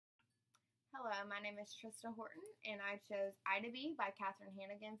Hello, my name is Trista Horton, and I chose Ida B by Catherine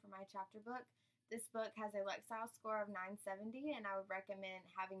Hannigan for my chapter book. This book has a Lexile score of 970, and I would recommend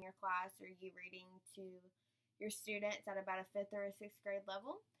having your class or you reading to your students at about a 5th or a 6th grade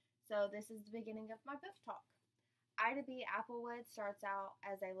level. So this is the beginning of my book talk. Ida B. Applewood starts out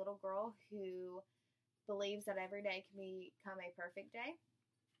as a little girl who believes that every day can become a perfect day.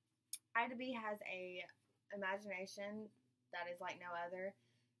 Ida B. has a imagination that is like no other.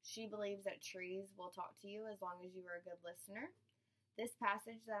 She believes that trees will talk to you as long as you are a good listener. This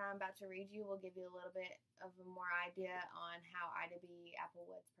passage that I'm about to read you will give you a little bit of a more idea on how Ida B.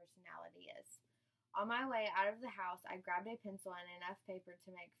 Applewood's personality is. On my way out of the house, I grabbed a pencil and enough paper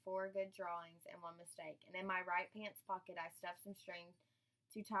to make 4 good drawings and 1 mistake. And in my right pants pocket, I stuffed some string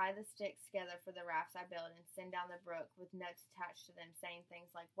to tie the sticks together for the rafts I built and send down the brook with notes attached to them saying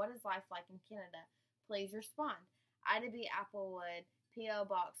things like, "What is life like in Canada? Please respond. Ida B. Applewood, P.O.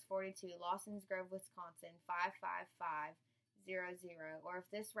 Box 42, Lawson's Grove, Wisconsin, 55500. Or if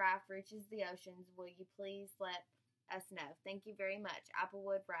this raft reaches the oceans, will you please let us know? Thank you very much.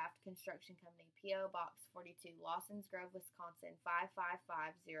 Applewood Raft Construction Company, P.O. Box 42, Lawson's Grove, Wisconsin,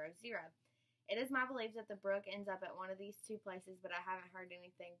 55500. It is my belief that the brook ends up at one of these 2 places, but I haven't heard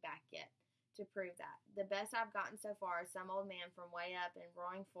anything back yet to prove that. The best I've gotten so far is some old man from way up in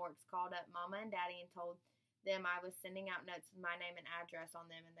Roaring Forks called up Mama and Daddy and told them I was sending out notes with my name and address on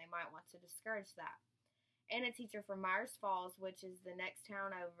them and they might want to discourage that. And a teacher from Myers Falls, which is the next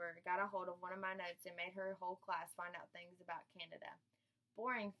town over, got a hold of one of my notes and made her whole class find out things about Canada.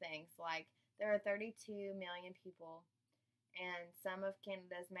 Boring things like there are 32 million people and some of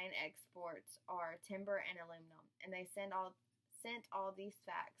Canada's main exports are timber and aluminum, and they sent all these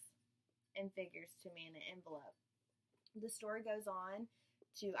facts and figures to me in an envelope. The story goes on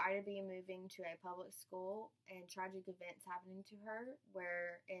to Ida B. moving to a public school and tragic events happening to her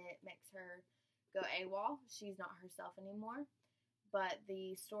where it makes her go AWOL. She's not herself anymore. But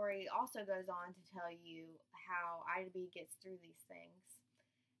the story also goes on to tell you how Ida B. gets through these things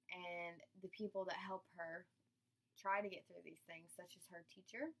and the people that help her try to get through these things, such as her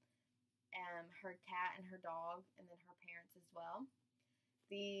teacher, her cat and her dog, and then her parents as well.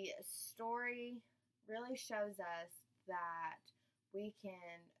 The story really shows us that we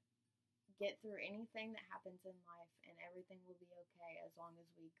can get through anything that happens in life and everything will be okay as long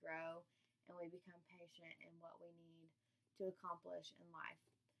as we grow and we become patient in what we need to accomplish in life.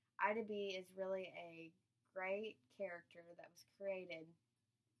 Ida B. is really a great character that was created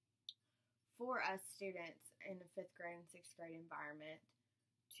for us students in the 5th grade and 6th grade environment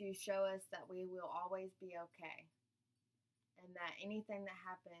to show us that we will always be okay and that anything that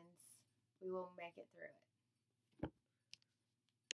happens, we will make it through it.